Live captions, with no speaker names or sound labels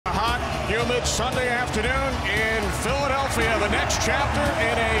humid Sunday afternoon in Philadelphia. The next chapter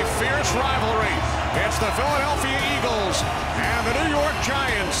in a fierce rivalry. It's the Philadelphia Eagles and the New York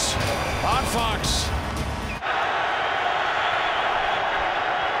Giants on Fox.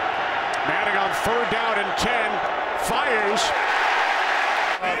 Manning on 3rd down and 10. Fires.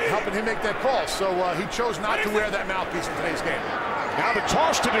 Helping him make that call, so he chose not to wear that mouthpiece in today's game. Now the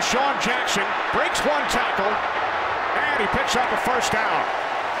toss to Deshaun Jackson, breaks one tackle, and he picks up a 1st down.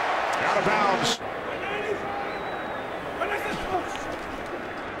 Out of bounds.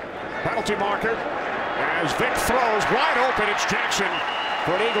 Penalty marker as Vick throws wide open. It's Jackson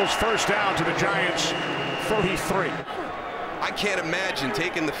for an Eagles 1st down to the Giants 33. I can't imagine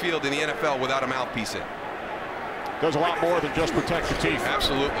taking the field in the NFL without a mouthpiece in. Does a lot more than just protect the teeth.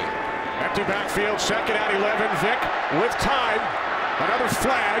 Absolutely. Empty backfield, 2nd and 11. Vick with time. Another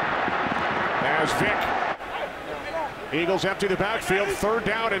flag as Vick. Eagles empty the backfield, 3rd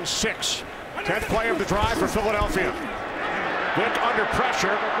down and 6. 10th play of the drive for Philadelphia. Vick under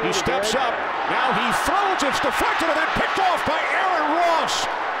pressure. He steps up. Now he throws. It's deflected and then picked off by Aaron Ross.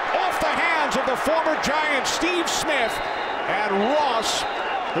 Off the hands of the former Giant Steve Smith. And Ross,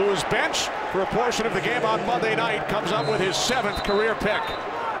 who was benched for a portion of the game on Monday night, comes up with his 7th career pick.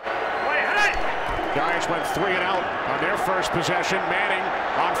 Giants went 3 and out on their first possession. Manning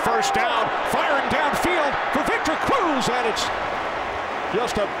on 1st down, firing downfield for Victor Cruz, and it's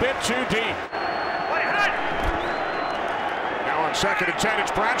just a bit too deep. Now on 2nd and 10,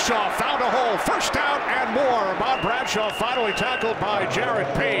 it's Bradshaw, found a hole, 1st down and more. Ahmad Bradshaw finally tackled by Jared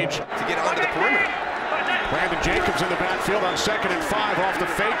Page. To get onto the perimeter. Brandon Jacobs in the backfield on 2nd and 5 off the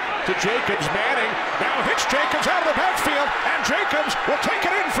fake to Jacobs. Manning now hits Jacobs out of the backfield, and Jacobs will take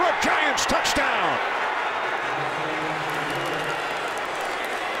it in for a Giants touchdown.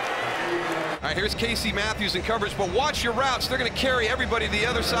 All right, here's Casey Matthews in coverage, but watch your routes. They're going to carry everybody to the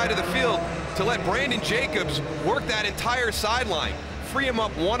other side of the field to let Brandon Jacobs work that entire sideline. Free him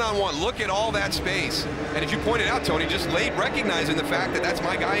up one-on-one. Look at all that space. And as you pointed out, Tony, just late recognizing the fact that that's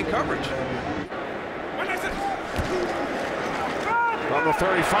my guy in coverage. From the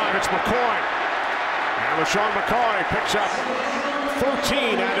 35, it's McCoy. And LaShawn McCoy picks up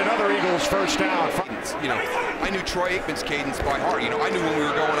 13 and another Eagles 1st down. You know, I knew Troy Aikman's cadence by heart. You know, I knew when we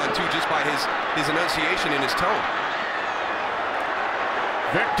were going on 2 just by his enunciation and his tone.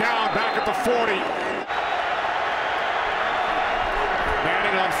 Vick down, back at the 40.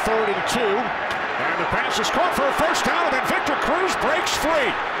 Manning on 3rd and 2. And the pass is caught for a 1st down, and then Victor Cruz breaks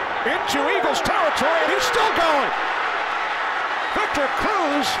free into Eagles territory, and he's still going. Victor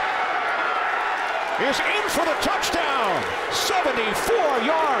Cruz is in for the touchdown, 74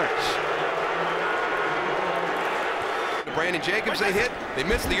 yards. Brandon Jacobs they hit. They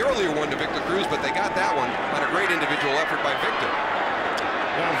missed the earlier one to Victor Cruz, but they got that one on a great individual effort by Victor.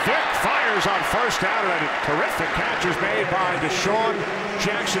 Now Vick fires on 1st down, and a terrific catch is made by Deshaun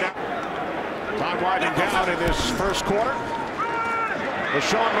Jackson. Time winding down in this 1st quarter.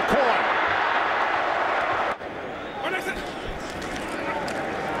 LaShawn McCoy.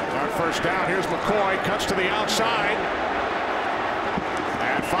 1st down, here's McCoy, cuts to the outside,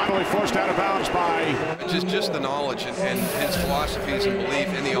 and finally forced out of bounds by... Just the knowledge and his philosophies and belief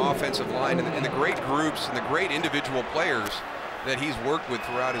in the offensive line and the great groups and the great individual players that he's worked with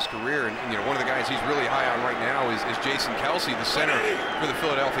throughout his career. And you know, one of the guys he's really high on right now is Jason Kelsey, the center for the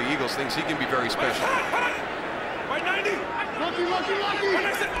Philadelphia Eagles, thinks he can be very special.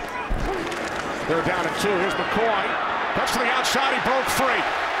 They're down at 2, here's McCoy, cuts to the outside, he broke free.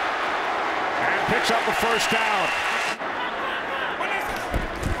 And picks up the 1st down.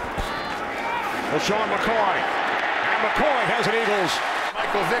 LaShawn McCoy. And McCoy has an Eagles.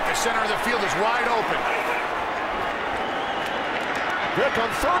 Michael Vick, the center of the field, is wide open. Vick on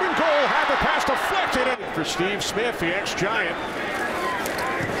 3rd and goal, had the pass deflected for Steve Smith, the ex-Giant.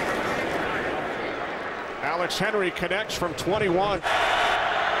 Alex Henry connects from 21.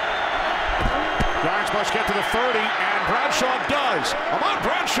 Giants must get to the 30, and Bradshaw does. Ahmad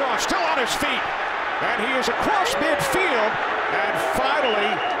Bradshaw still on his feet, and he is across midfield, and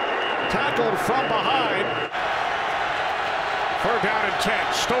finally tackled from behind. 3rd down and 10,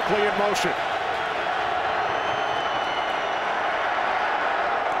 Stokely in motion.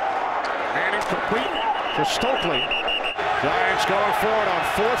 Manning complete to Stokely. Giants going forward on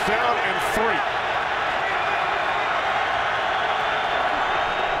 4th down and 3.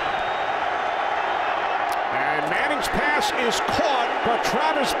 Pass is caught, but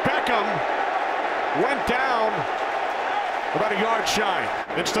Travis Beckham went down about a yard shy.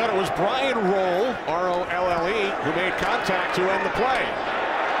 Instead, it was Brian Rolle, R-O-L-L-E, who made contact to end the play.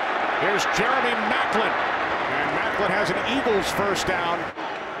 Here's Jeremy Maclin, and Maclin has an Eagles 1st down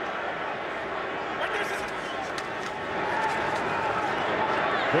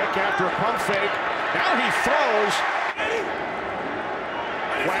Vick after a pump fake. Now he throws.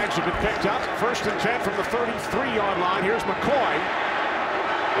 Flags have been picked up. 1st and 10 from the 33-yard line. Here's McCoy.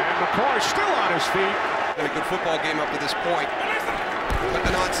 And McCoy still on his feet. Been a good football game up to this point. Cut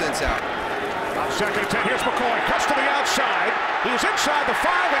the nonsense out. On 2nd and 10, here's McCoy. Cuts to the outside. He's inside the 5,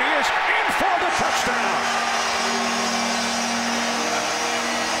 and he is in for the touchdown.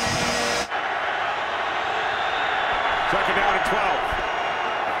 Second down and 12.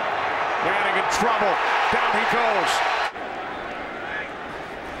 Manning in trouble. Down he goes.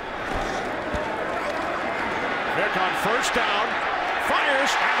 Vick on 1st down.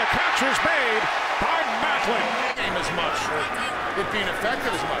 Fires, and the catch is made by Macklin. Game as much, it being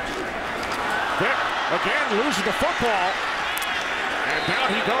effective as much. Vick again losing the football. And down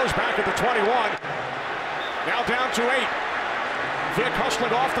he goes back at the 21. Now down to 8. Vick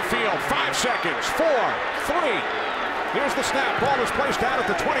hustling off the field. 5 seconds. 4, 3. Here's the snap. Ball is placed out at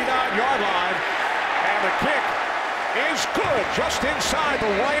the 29-yard line. And the kick is good. Just inside the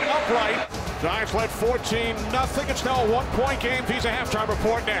right upright. Giants led 14-0. It's now a 1-point game. Visa halftime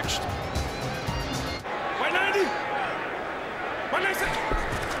report next. 190. 196.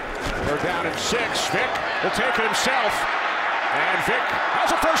 They're down in 6. Vick will take it himself. And Vick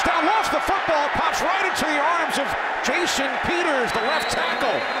has a 1st down. Lost the football. Pops right into the arms of Jason Peters, the left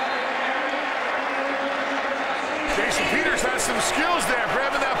tackle. Jason Peters has some skills there,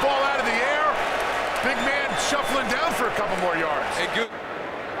 grabbing that ball out of the air. Big man shuffling down for a couple more yards. Hey, good.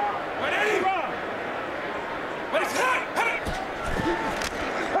 180.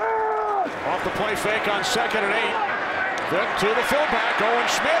 Off the play fake on 2nd and 8. Vick to the fullback, Owen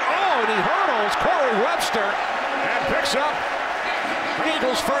Schmidt. Oh, and he hurdles Corey Webster and picks up the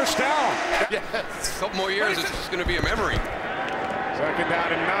Eagles' 1st down. Yes. A couple more years, it's just going to be a memory. 2nd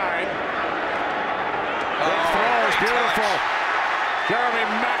down and 9. Vick throws, beautiful. Jeremy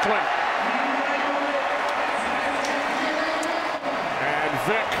Macklin. And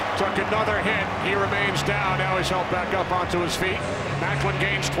Vick took another hit. He remains down. Now he's helped back up onto his feet. Macklin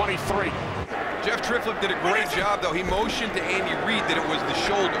gains 23. Jeff Triplett did a great job, though. He motioned to Andy Reid that it was the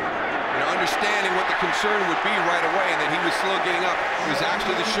shoulder. You know, understanding what the concern would be right away, and then he was slow getting up. It was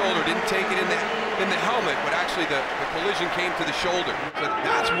actually the shoulder. Didn't take it in the helmet, but actually the collision came to the shoulder. So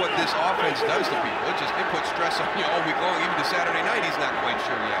that's what this offense does to people. It puts stress on you all week long. Even to Saturday night, he's not quite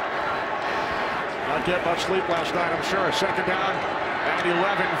sure yet. Not get much sleep last night, I'm sure. 2nd down and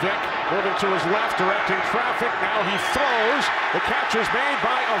 11. Vick moving to his left, directing traffic. Now he throws. The catch is made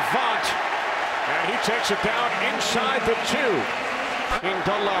by Avant. And he takes it down inside the 2. King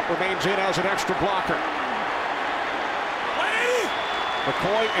Dunlap remains in as an extra blocker.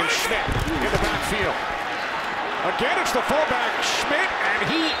 McCoy and Schmidt in the backfield. Again, it's the fullback, Schmidt, and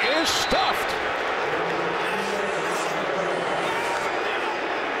he is stuffed.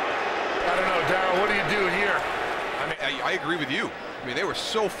 I don't know, Darryl, what do you do here? I mean, I agree with you. I mean, they were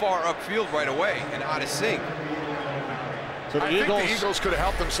so far upfield right away and out of sync. So I think the Eagles could have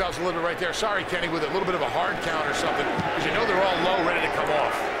helped themselves a little bit right there. Sorry, Kenny, with a little bit of a hard count or something, because you know they're all low, ready to come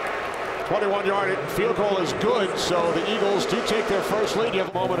off. 21-yard field goal is good, so the Eagles do take their first lead. You have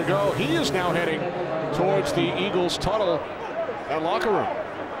a moment ago. He is now heading towards the Eagles tunnel and locker room.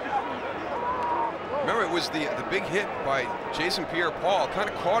 Remember, it was the big hit by Jason Pierre-Paul. Kind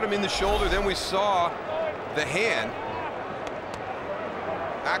of caught him in the shoulder. Then we saw the hand.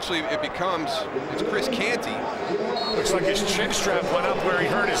 Actually, it's Chris Canty. Looks like his chin strap went up where he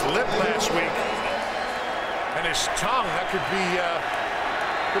hurt his lip last week. And his tongue, that could be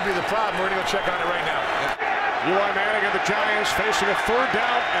the problem. We're going to go check on it right now. Eli Manning and the Giants facing a 3rd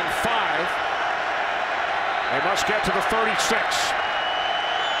down and 5. They must get to the 36.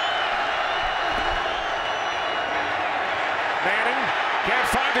 Manning can't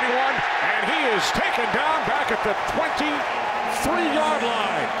find anyone, and he is taken down back at the 23-yard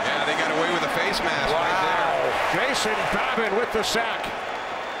line. Yeah, they got away with a face mask right there. Jason Babin with the sack.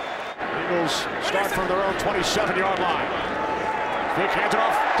 Eagles start from their own 27-yard line. Vick hands it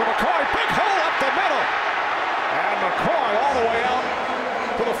off to McCoy. Big hole up the middle. And McCoy all the way out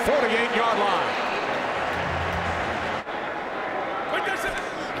to the 48-yard line.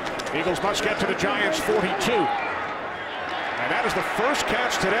 Eagles must get to the Giants' 42. And that is the first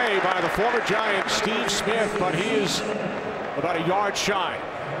catch today by the former Giant Steve Smith, but he is about a yard shy.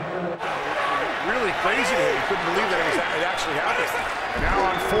 Really crazy to him. He couldn't believe that it actually happened.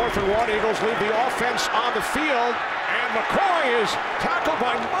 Now on 4th and 1, Eagles leave the offense on the field, and McCoy is tackled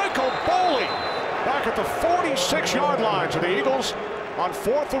by Michael Boley back at the 46-yard line. So the Eagles on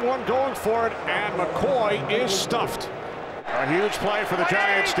 4th and 1 going for it, and McCoy is stuffed. A huge play for the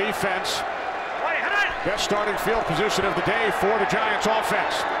Giants defense. Best starting field position of the day for the Giants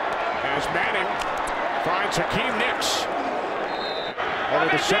offense. As Manning finds Hakeem Nicks. Over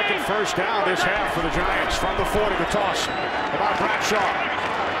the second first down this half for the Giants. From the 40, the toss. About Bradshaw.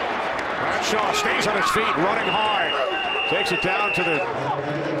 Bradshaw stays on his feet, running hard. Takes it down to the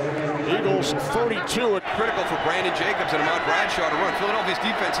Eagles 32. Critical for Brandon Jacobs and Ahmad Bradshaw to run. Philadelphia's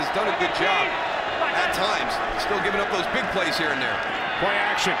defense has done a good job at times, still giving up those big plays here and there. Play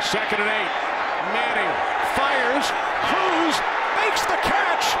action, 2nd and 8. Manning fires. Cruz makes the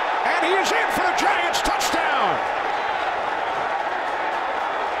catch, and he is in for the Giants touchdown.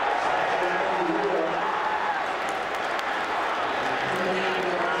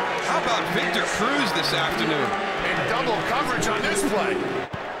 How about Victor Cruz this afternoon? In double coverage on this play.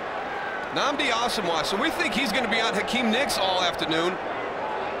 Nnamdi Asomugha, so we think he's going to be on Hakeem Nicks all afternoon.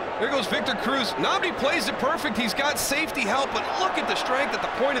 There goes Victor Cruz. Nnamdi plays it perfect. He's got safety help, but look at the strength at the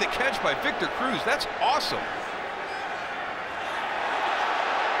point of the catch by Victor Cruz. That's awesome.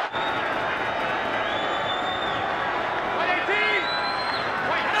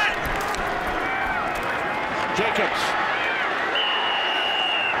 Jacobs.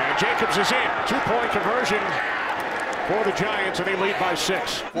 And Jacobs is in. 2-point conversion for the Giants, and they lead by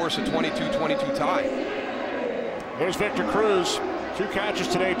 6. Force a 22-22 tie. There's Victor Cruz. 2 catches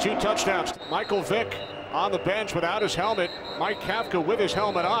today, 2 touchdowns. Michael Vick on the bench without his helmet. Mike Kafka with his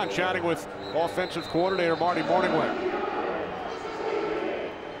helmet on, chatting with offensive coordinator Marty Morningway.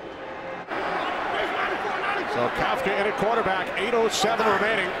 So Kafka in at quarterback, 8:07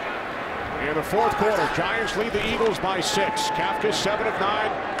 remaining in the 4th quarter. Giants lead the Eagles by 6. Kafka 7 of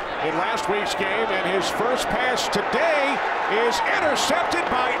 9 in last week's game, and his first pass today is intercepted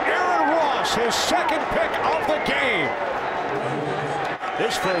by Aaron Ross, his 2nd pick of the game.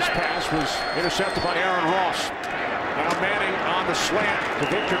 His first pass was intercepted by Aaron Ross. Now Manning on the slant to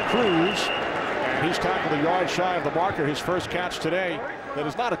Victor Cruz, and he's tackled a yard shy of the marker. His first catch today that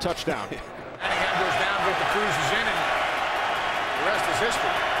is not a touchdown. Manningham goes down, Victor Cruz is in, and the rest is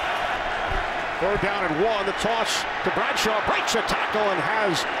history. 3rd down and 1. The toss to Bradshaw, breaks a tackle and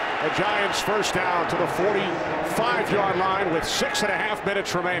has a Giants first down to the 45-yard line with 6.5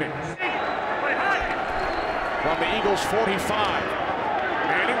 minutes remaining. From the Eagles 45.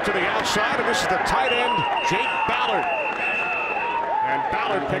 Manning to the outside, and this is the tight end, Jake Ballard. And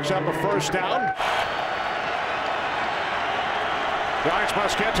Ballard picks up a first down. Giants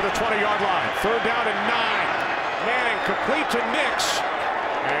must get to the 20-yard line. 3rd down and 9. Manning complete to Nicks,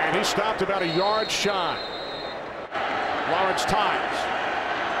 and he stopped about a yard shy. Lawrence Times.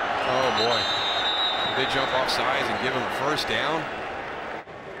 Oh boy. Did they jump off sides and give him a first down?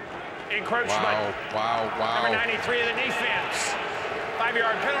 Encroachment. Wow. Number 93 of the defense.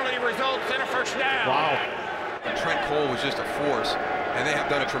 5-yard penalty results in a first down. Wow. And Trent Cole was just a force, and they have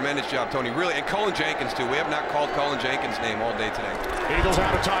done a tremendous job, Tony. Really, and Colin Jenkins too. We have not called Colin Jenkins' name all day today. Eagles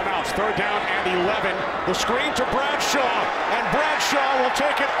out of timeouts. 3rd down and 11. The screen to Bradshaw, and Bradshaw will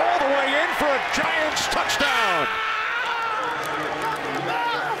take it all the way in for a Giants touchdown.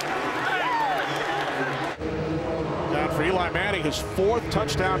 Down for Eli Manning, his 4th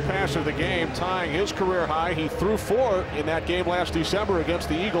touchdown pass of the game, tying his career high. He threw 4 in that game last December against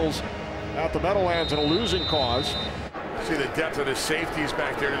the Eagles at the Meadowlands in a losing cause. See the depth of the safeties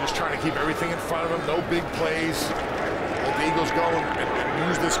back there. They're just trying to keep everything in front of them. No big plays. Let the Eagles go and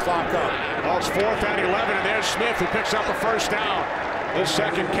use this clock up. Well, it's 4th and 11, and there's Smith who picks up the first down. His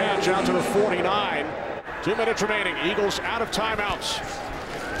 2nd catch out to the 49. 2 minutes remaining. Eagles out of timeouts.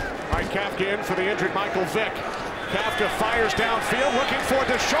 Mike Kafka in for the injured Michael Vick. Kafka fires downfield looking for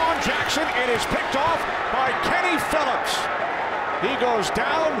Deshaun Jackson. It is picked off by Kenny Phillips. He goes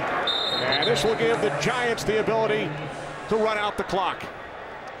down, and this will give the Giants the ability to run out the clock.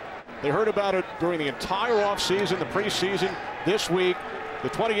 They heard about it during the entire offseason, the preseason. This week, the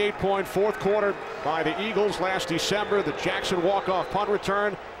 28-point 4th quarter by the Eagles last December, the Jackson walk-off punt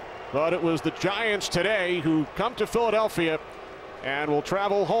return. But it was the Giants today who come to Philadelphia and will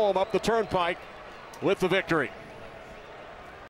travel home up the turnpike with the victory.